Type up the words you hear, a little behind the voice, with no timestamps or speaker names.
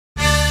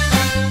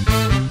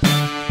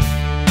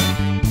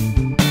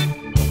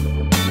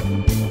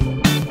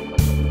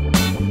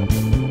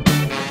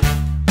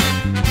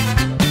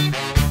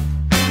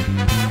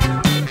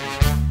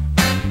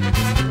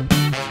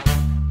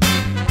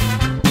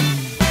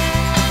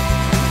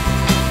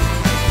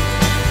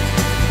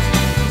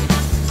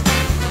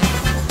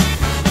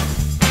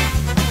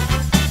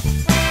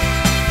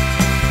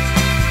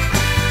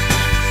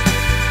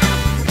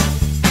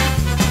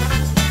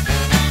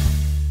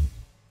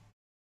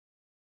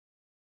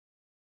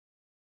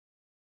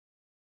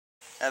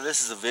Now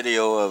this is a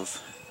video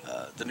of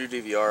the new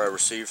DVR I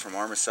received from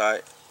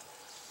Armasight.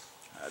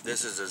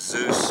 This is a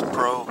Zeus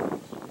PRO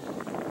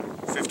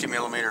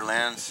 50mm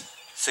lens,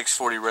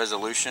 640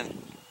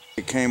 resolution.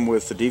 It came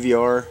with the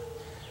DVR,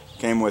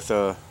 came with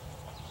the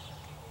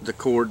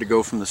cord to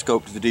go from the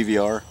scope to the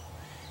DVR.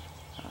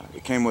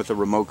 It came with a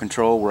remote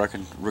control where I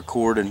can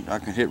record and I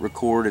can hit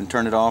record and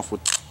turn it off.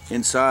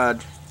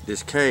 Inside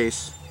this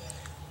case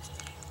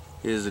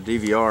is a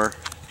DVR.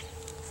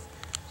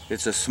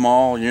 It's a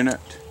small unit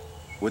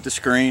with a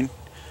screen.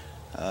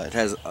 It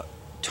has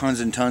tons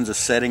and tons of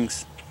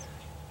settings.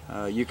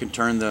 You can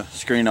turn the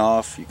screen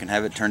off, you can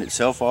have it turn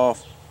itself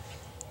off.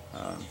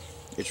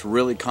 It's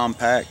really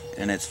compact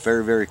and it's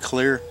very, very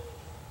clear.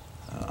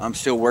 I'm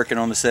still working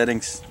on the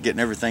settings, getting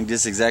everything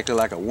just exactly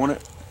like I want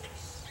it.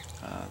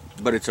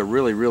 But it's a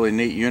really, really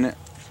neat unit.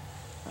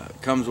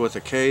 It comes with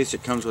a case,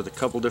 it comes with a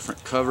couple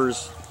different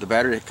covers.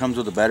 It comes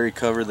with a battery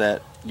cover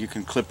that you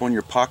can clip on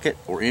your pocket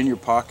or in your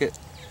pocket.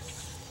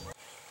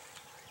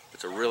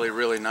 It's a really,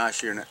 really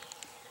nice unit.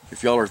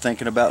 If y'all are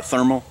thinking about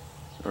thermal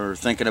or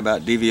thinking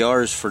about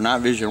DVRs for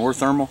night vision or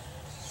thermal,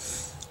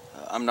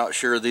 I'm not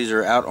sure these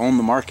are out on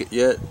the market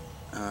yet.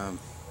 I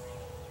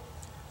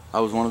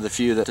was one of the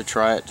few to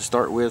try it to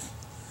start with.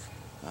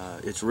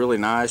 It's really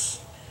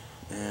nice,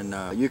 and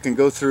you can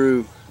go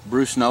through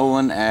Bruce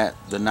Nolan at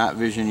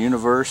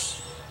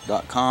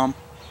thenightvisionuniverse.com.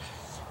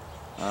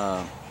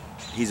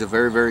 He's a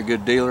very, very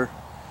good dealer.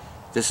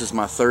 This is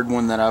my third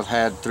one that I've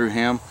had through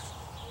him,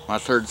 my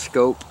third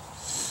scope.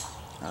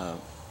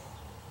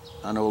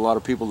 I know a lot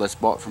of people that's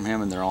bought from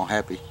him and they're all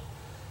happy.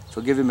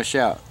 So give him a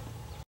shout.